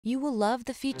You will love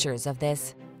the features of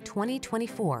this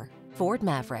 2024 Ford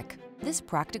Maverick. This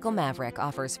practical Maverick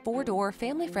offers four-door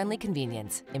family-friendly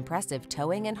convenience, impressive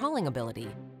towing and hauling ability,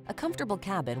 a comfortable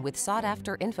cabin with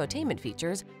sought-after infotainment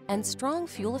features, and strong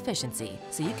fuel efficiency,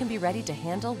 so you can be ready to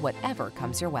handle whatever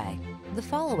comes your way. The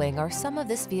following are some of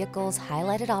this vehicle's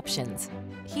highlighted options: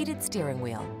 heated steering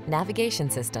wheel,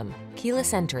 navigation system,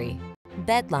 keyless entry,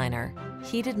 bed liner,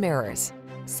 heated mirrors,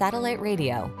 satellite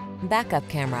radio, backup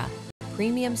camera,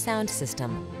 premium sound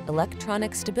system,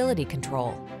 electronic stability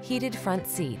control, heated front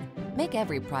seat. Make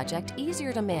every project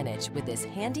easier to manage with this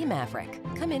handy Maverick.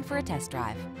 Come in for a test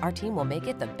drive. Our team will make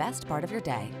it the best part of your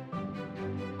day.